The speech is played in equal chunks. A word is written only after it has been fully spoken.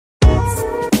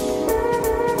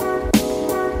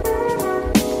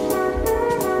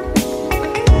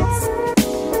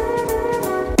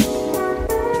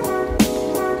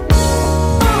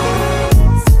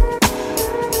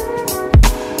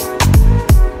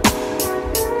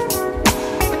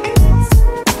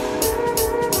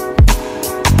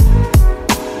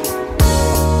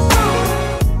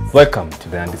Welcome to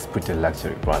the Undisputed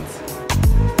Luxury Brands.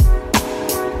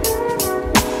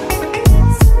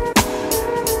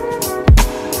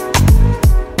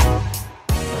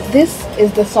 This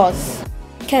is the sauce.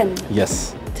 Ken,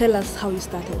 Yes. tell us how you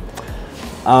started.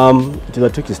 To the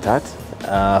tricky start,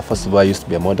 first of all, I used to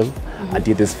be a model. I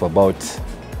did this for about,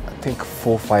 I think,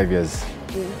 4 or 5 years.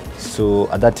 Yeah. So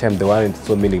at that time, there weren't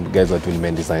so many guys who were doing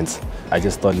men designs. I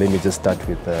just thought, let me just start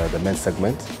with the men's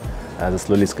segment, and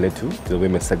slowly escalate to the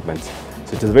women's segment.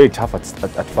 So it was very tough at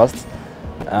first.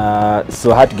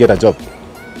 So I had to get a job,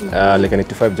 like an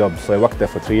 8-to-5 job. So I worked there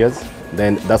for 3 years.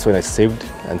 Then that's when I saved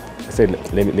and I said,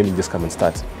 let me just come and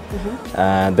start.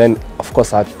 And then, of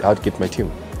course, I had to get my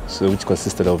team, so which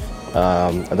consisted of,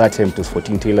 at that time, it was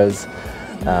 14 tailors.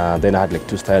 Then I had like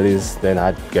 2 stylists. Then I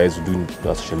had guys doing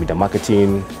social media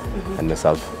marketing and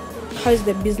myself. How is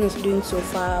the business doing so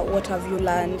far? What have you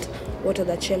learned? What are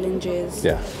the challenges?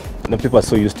 Yeah, now people are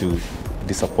so used to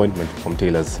disappointment from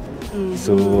tailors.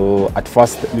 So at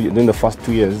first, during the first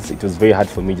 2 years, it was very hard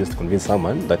for me just to convince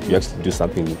someone that you actually do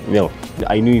something. You know,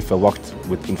 I knew if I worked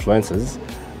with influencers,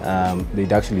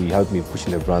 they'd actually help me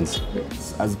pushing the brands.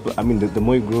 The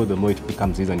more you grow, the more it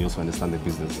becomes easy, and you also understand the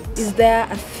business. Is there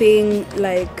a thing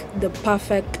like the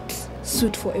perfect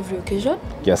suit for every occasion?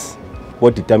 Yes.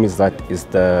 What determines that is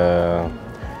the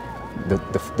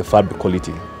fabric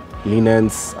quality.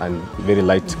 Linens and very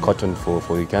light cotton for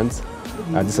weekends.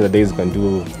 These are the days you can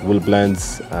do wool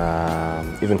blends,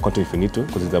 even cotton if you need to,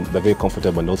 because they're very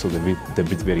comfortable and also they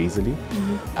breathe very easily.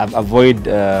 Avoid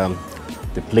the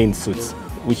plain suits,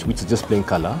 which is just plain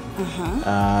color.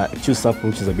 Choose something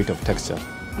which is a bit of texture.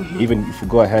 Even if you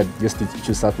go ahead, just to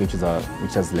choose something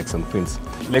which has like some prints.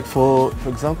 Like for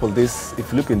example, this,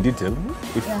 if you look in detail,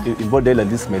 in model,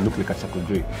 and this may look like a charcoal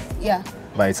grey. Yeah.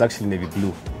 But it's actually navy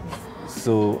blue.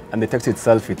 So, and the texture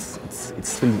itself, it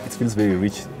feels very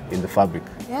rich in the fabric.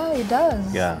 Yeah, it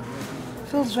does. Yeah.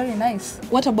 Feels very nice.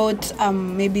 What about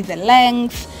maybe the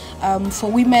length? For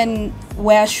women,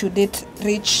 where should it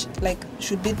reach? Like,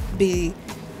 should it be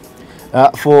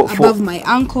above my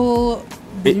ankle?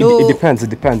 It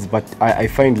depends, but I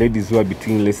find ladies who are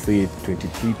between, let's say,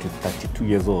 23 to 32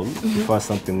 years old prefer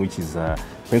something which is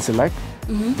pencil-like,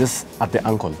 just at the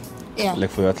ankle. Yeah. Like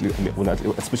for especially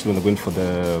when they're going for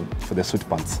the suit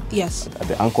pants. Yes. At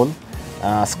the ankle.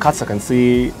 Skirts, I can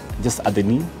say just at the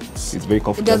knee. It's very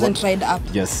comfortable. It doesn't ride up.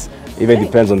 Yes. Even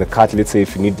depends on the cut. Let's say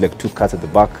if you need like 2 cuts at the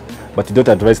back, but you don't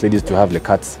advise ladies to have like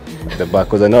cuts at the back,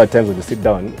 because I know at times when you sit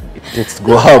down, it takes to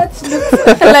go up.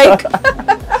 Like,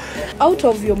 out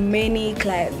of your many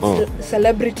clients,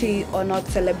 celebrity or not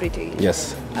celebrity,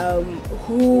 yes,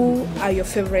 who are your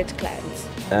favorite clients?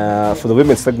 For the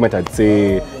women's segment, I'd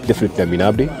say definitely Amina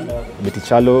Abdi,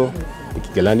 Kyallo,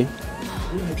 Galani.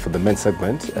 For the men's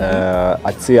segment,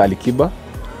 I'd say Ali Kiba.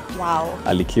 Wow.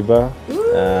 Ali Kiba.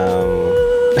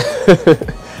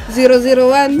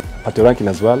 001. Patoranking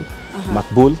as well.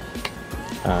 Makbul.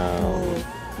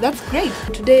 That's great.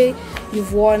 Today,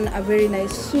 you've worn a very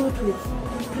nice suit with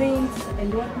prints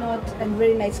and whatnot, and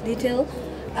very nice detail.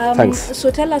 Thanks. So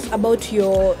tell us about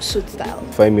your suit style.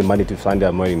 Find me Monday to Sunday,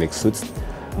 I'm wearing like suits,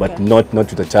 but not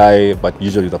with a tie, but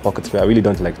usually with a pocket square. I really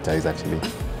don't like ties actually.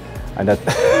 And that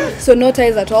so no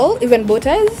ties at all, even bow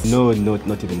ties? No,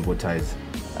 not even bow ties.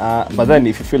 But then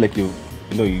if you feel like you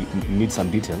need some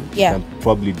detail, you can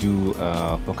probably do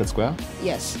pocket square.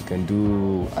 Yes. You can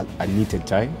do a knitted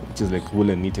tie, which is like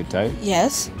woolen knitted tie.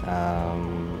 Yes.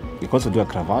 You can also do a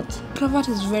cravat. Cravat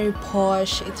is very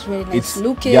posh. It's very nice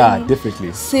looking. Yeah,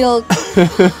 definitely. Silk.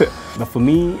 But for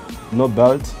me, no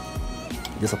belt,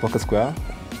 just a pocket square.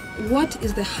 What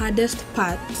is the hardest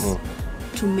part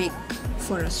to make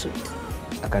for a suit?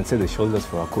 I can say the shoulders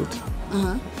for a coat.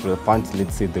 For the pants,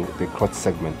 let's say the crotch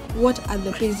segment. What are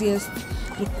the craziest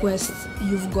requests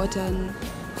you've gotten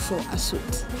for a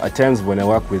suit? At times when I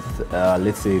work with,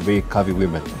 let's say, very curvy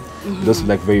women, those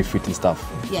like very fit and stuff.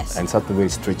 Yes. And something very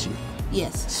stretchy.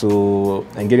 Yes. So,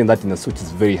 and getting that in a suit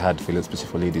is very hard, especially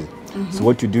for ladies. So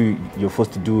what you do, you're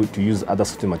forced to do to use other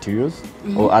suiting materials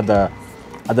or other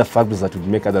fabrics that would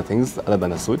make other things other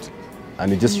than a suit.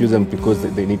 And you just use them because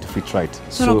they need to fit right.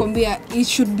 So it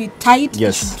should be tight.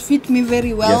 Yes. It should fit me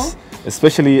very well. Yes.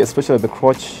 Especially the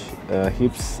crotch,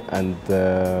 hips, and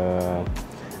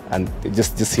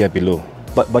just here below.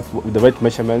 But with the right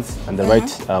measurements and the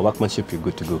right workmanship, you're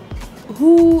good to go.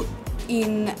 Who,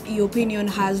 in your opinion,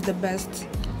 has the best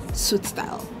suit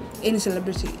style? Any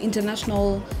celebrity,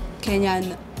 international,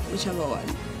 Kenyan, whichever one?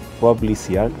 Probably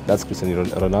CR. That's Cristiano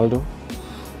Ronaldo.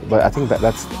 But I think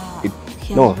that's it.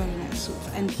 No.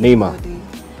 And Neymar.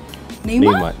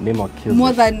 Neymar kills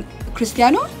more than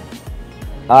Cristiano?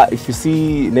 If you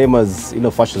see Neymar's,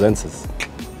 fashion senses,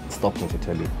 stop me to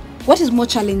tell you. What is more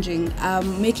challenging,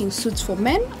 making suits for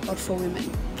men or for women?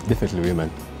 Definitely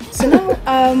women. So now,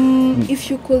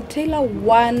 if you could tailor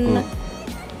one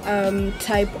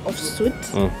type of suit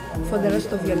for the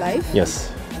rest of your life, yes,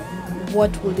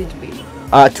 what would it be?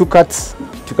 Two cuts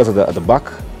at the back.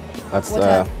 That's what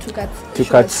are two cuts? Two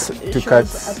cuts. Two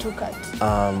cuts. A two cut.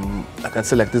 I can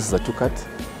say like this is a two cut.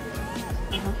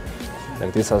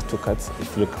 Like this has two cuts.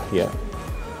 If you look here,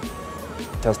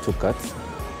 it has two cuts.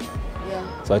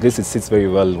 Yeah. So at least it sits very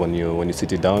well when you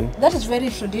sit it down. That is very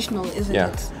traditional, isn't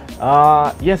it?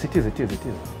 Yes, it is. Okay.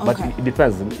 But it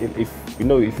depends. If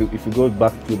you go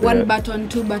back to the one button,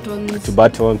 two buttons. Two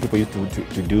button. People used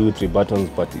to do three buttons,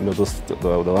 but those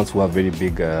the ones who have very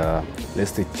big,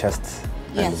 let's say chest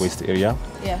and waist area.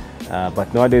 Yeah.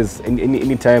 But nowadays,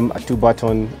 any time a two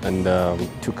button and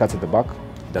two cuts at the back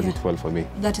does it well for me.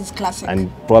 That is classic. And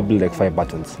probably like 5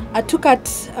 buttons. A two cut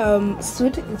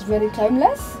suit is very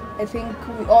timeless. I think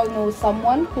we all know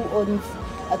someone who owns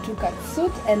a two cut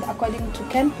suit, and according to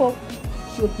Ken Pope,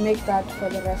 he would make that for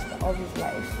the rest of his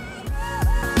life.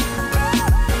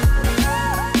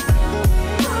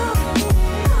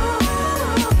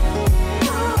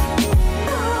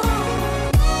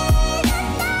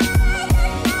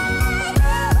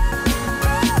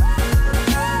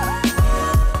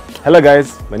 Hello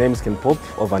guys, my name is Ken Pope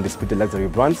of Undisputed Luxury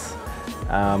Brands.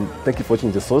 Thank you for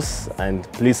watching The Source, and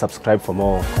please subscribe for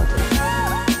more content.